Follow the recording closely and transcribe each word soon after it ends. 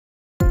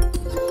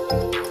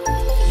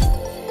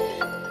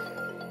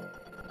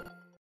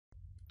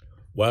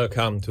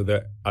Welcome to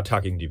the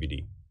attacking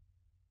DVD.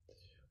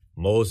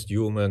 Most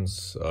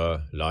humans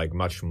like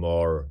much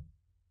more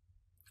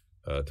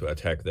to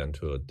attack than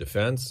to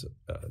defend.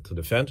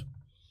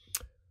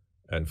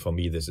 And for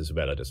me, this is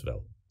valid as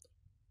well.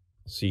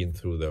 Seen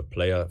through the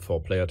four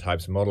player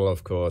types model,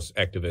 of course,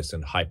 activists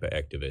and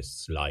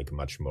hyperactivists like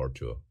much more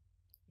to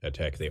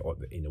attack.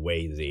 In a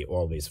way, they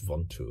always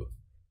want to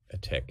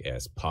attack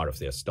as part of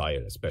their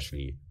style,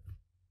 especially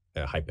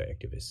a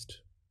hyperactivist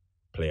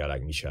player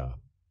like Misha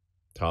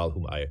Tal,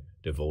 whom I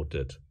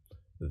devoted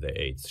the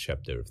 8th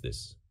chapter of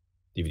this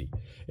DVD.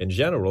 In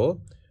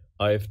general,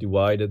 I've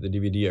divided the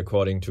DVD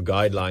according to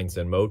guidelines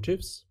and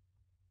motives.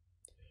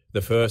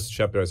 The first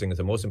chapter, I think, is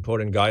the most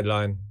important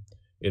guideline: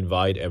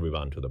 invite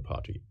everyone to the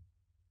party.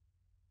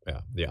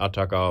 The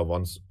attacker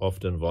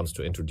often wants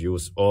to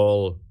introduce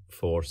all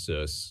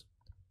forces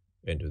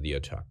into the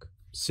attack.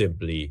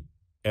 Simply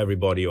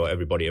everybody or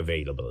everybody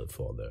available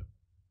for the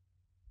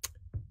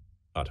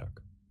attack.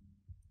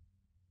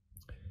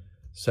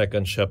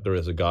 Second chapter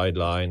is a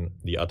guideline.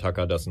 The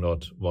attacker does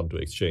not want to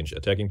exchange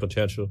attacking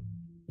potential.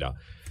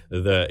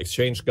 The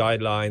exchange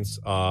guidelines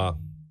are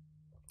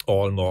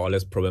all more or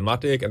less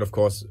problematic. And of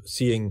course,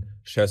 seeing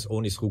chess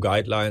only through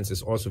guidelines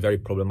is also very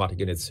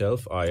problematic in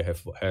itself. I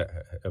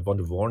want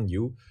to warn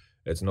you,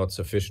 it's not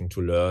sufficient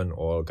to learn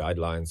all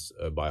guidelines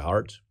by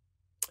heart.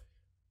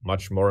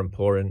 Much more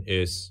important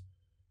is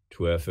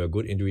to have a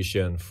good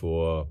intuition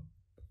for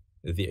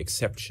the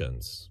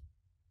exceptions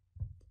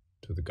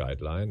to the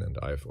guideline, and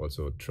I've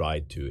also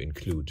tried to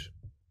include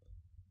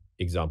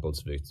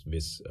examples with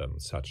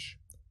such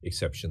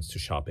exceptions to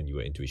sharpen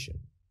your intuition.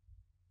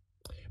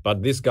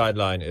 But this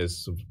guideline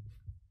is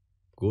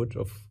good,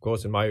 of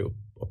course, in my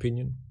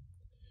opinion.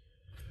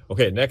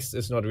 Okay, next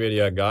is not really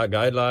a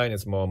guideline,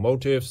 it's more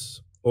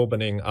motives.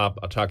 Opening up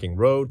attacking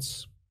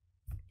roads.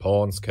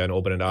 Pawns can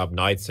open it up,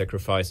 knight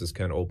sacrifices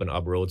can open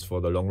up roads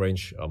for the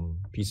long-range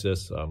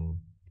pieces.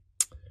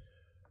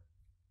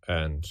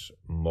 And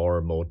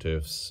more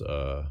motives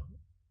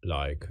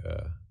like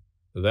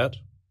that.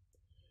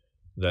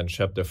 Then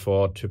chapter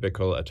 4,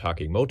 typical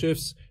attacking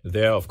motives.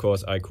 There, of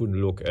course, I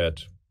couldn't look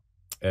at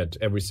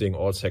everything,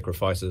 all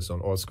sacrifices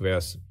on all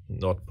squares,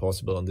 not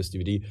possible on this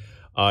DVD.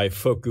 I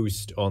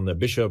focused on the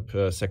bishop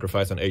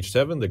sacrifice on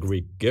h7, the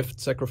Greek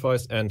gift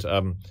sacrifice, and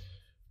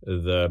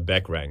the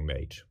back rank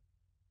mate.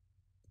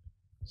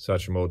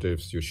 Such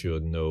motives you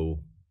should know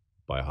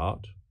by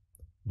heart.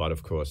 But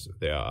of course,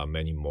 there are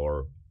many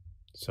more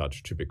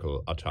such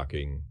typical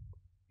attacking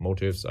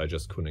motives. I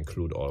just couldn't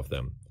include all of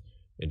them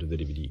into the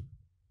DVD.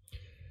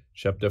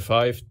 Chapter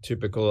 5,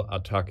 typical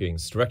attacking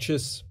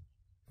stretches.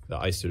 The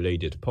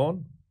isolated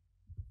pawn.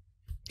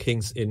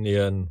 King's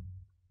Indian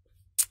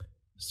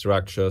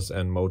structures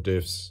and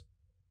motives,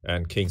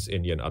 and King's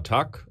Indian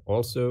attack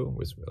also,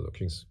 with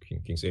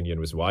King's Indian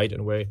with white in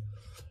a way.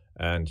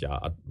 And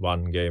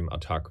one game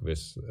attack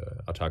with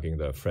attacking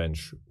the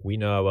French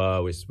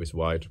Wiener with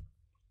white.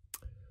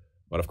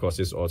 But of course,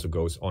 this also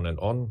goes on and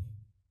on.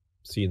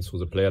 Seen through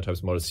the player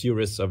types model,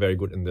 theorists are very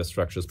good in their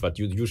structures, but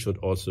you should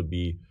also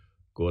be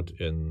good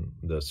in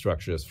the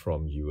structures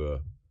from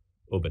your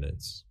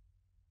opponents.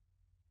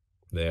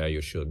 There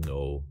you should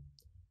know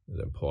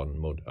the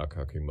important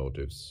attacking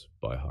motives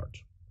by heart.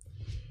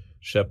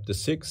 Chapter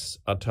 6,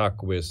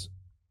 attack with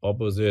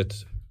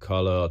opposite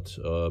colored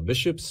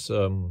bishops.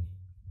 The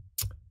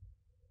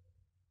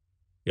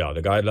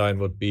guideline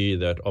would be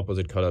that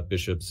opposite colored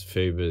bishops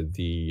favor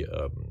the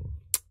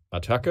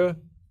attacker.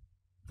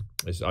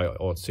 This I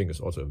think is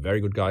also a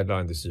very good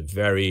guideline. This is a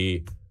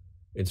very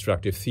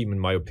instructive theme in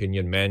my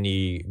opinion.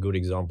 Many good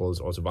examples.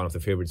 Also one of the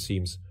favorite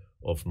themes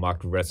of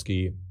Mark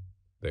Dvoretsky,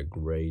 the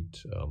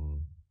great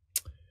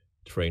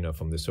trainer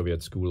from the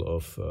Soviet school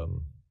of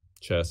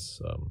chess.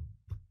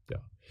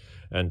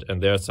 And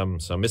there's some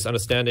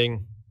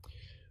misunderstanding.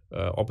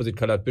 Opposite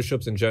colored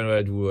bishops in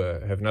general do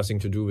have nothing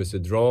to do with the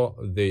draw.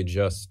 They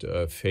just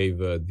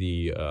favor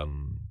the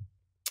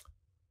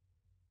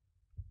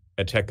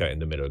attacker in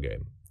the middle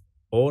game.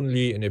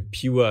 Only in a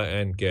pure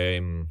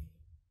endgame,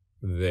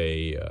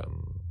 they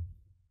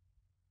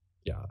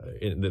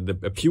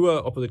a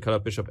pure opposite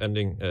colored bishop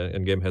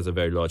endgame has a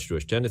very large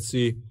Jewish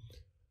tendency,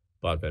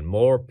 but when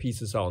more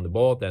pieces are on the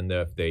board, then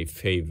they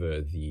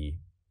favor the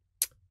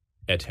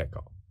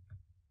attacker.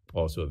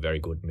 Also a very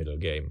good middle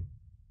game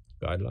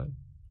guideline.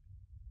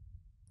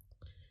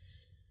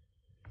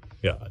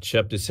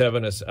 Chapter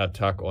 7 is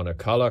attack on a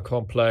color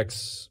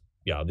complex.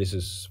 This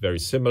is very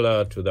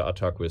similar to the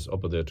attack with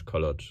opposite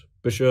colored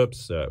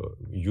bishops.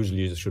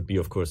 Usually this should be,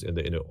 of course,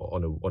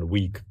 on a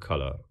weak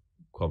color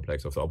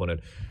complex of the opponent.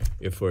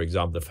 If, for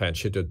example, the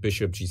fan-shitted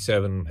bishop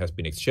g7 has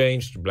been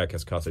exchanged, black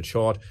has castled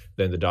short,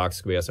 then the dark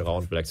squares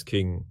around black's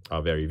king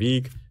are very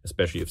weak,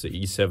 especially if the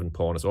e7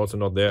 pawn is also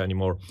not there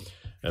anymore.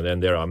 And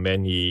then there are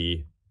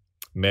many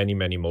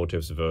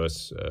motives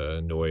versus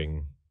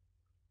knowing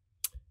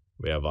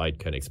where white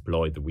can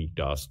exploit the weak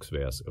dark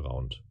squares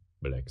around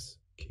black's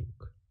king.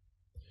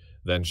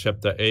 Then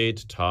chapter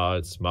 8,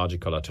 Tal's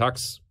magical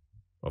attacks.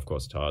 Of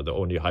course, Tal, the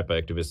only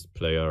hyperactivist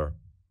player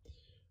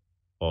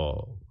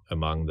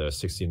among the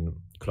 16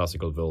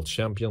 classical world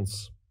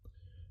champions.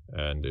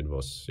 And it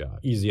was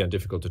easy and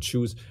difficult to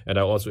choose. And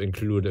I also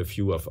include a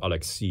few of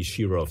Alexei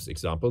Shirov's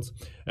examples.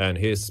 And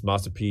his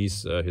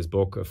masterpiece, his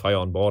book, Fire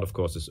on Board, of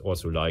course, is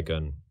also like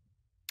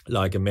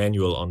a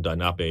manual on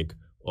dynamic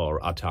or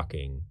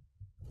attacking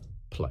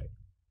play.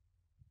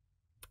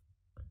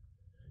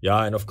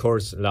 Yeah, and of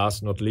course,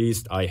 last not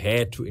least, I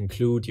had to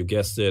include, you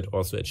guessed it,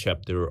 also a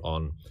chapter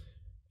on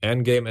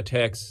endgame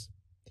attacks.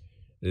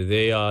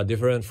 They are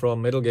different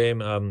from middle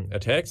game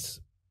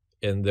attacks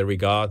in the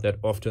regard that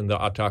often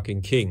the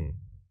attacking king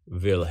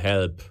will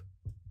help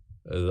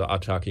the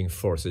attacking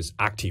forces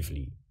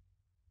actively.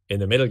 In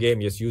the middle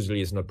game, yes,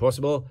 usually it's not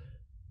possible.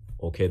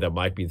 Okay, there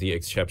might be the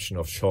exception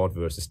of Short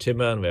versus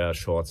Timman, where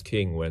Short's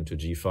king went to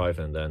g5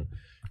 and then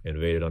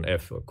invaded on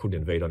f, or could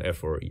invade on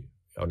f or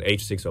on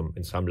h6, or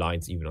in some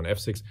lines even on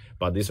f6.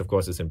 But this, of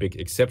course, is a big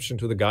exception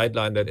to the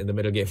guideline that in the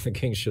middle game the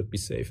king should be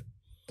safe.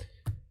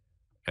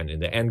 And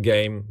in the end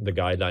game, the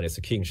guideline is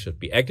the king should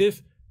be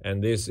active.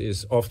 And this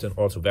is often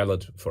also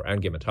valid for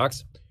endgame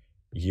attacks.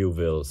 You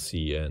will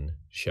see in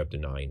chapter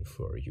 9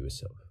 for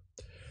yourself.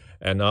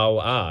 And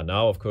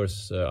now, of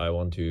course, I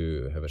want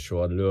to have a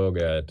short look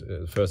at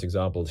the first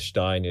example,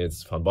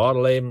 Steinitz van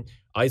Bodeleben,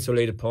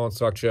 isolated pawn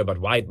structure, but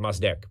white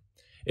must deck.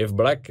 If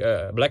black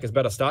is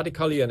better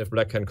statically, and if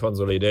black can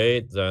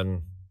consolidate,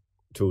 then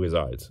two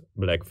results.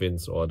 Black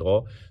wins or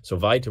draw. So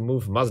white to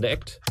move must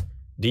act.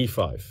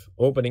 d5,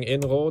 opening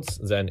inroads,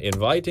 then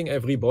inviting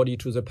everybody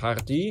to the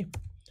party.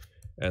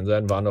 And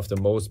then one of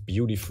the most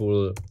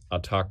beautiful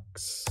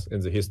attacks in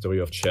the history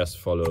of chess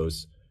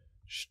follows,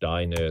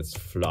 Steinitz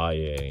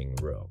flying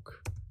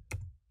rook.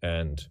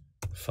 And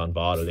van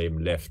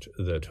Bodeleben left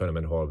the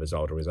tournament hall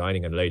without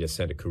resigning and later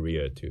sent a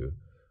courier to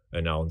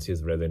announce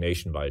his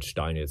resignation while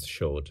Steinitz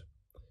showed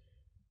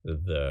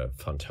the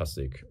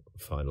fantastic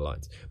final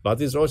lines. But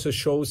this also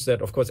shows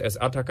that, of course, as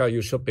attacker,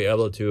 you should be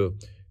able to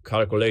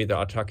calculate the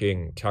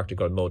attacking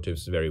tactical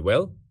motives very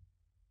well.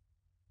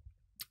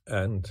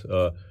 And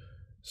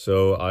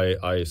so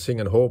I think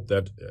and hope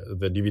that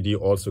the DVD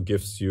also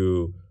gives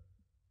you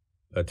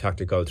a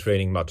tactical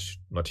training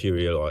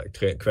material or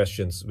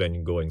questions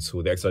when going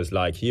through the exercise.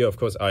 Like here, of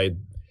course,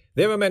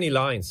 there were many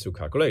lines to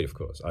calculate, of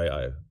course.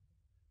 I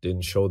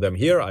didn't show them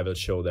here. I will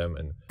show them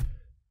in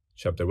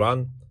chapter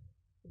 1.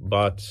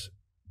 But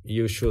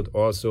you should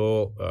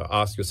also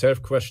ask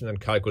yourself questions and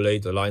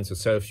calculate the lines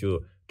yourself.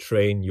 You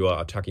train your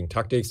attacking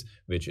tactics,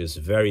 which is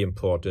very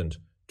important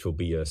to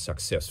be a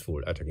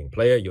successful attacking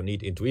player. You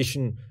need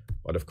intuition,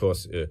 but of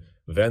course,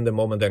 when the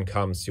moment then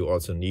comes, you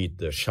also need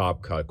the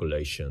sharp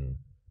calculation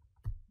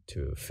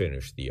to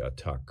finish the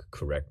attack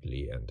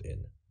correctly and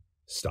in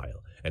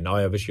style. And now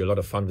I wish you a lot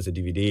of fun with the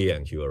DVD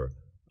and your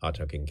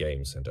attacking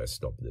games, and I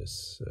stop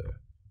this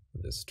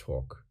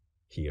talk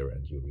here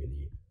and you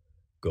really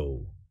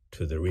go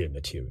to the real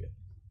material.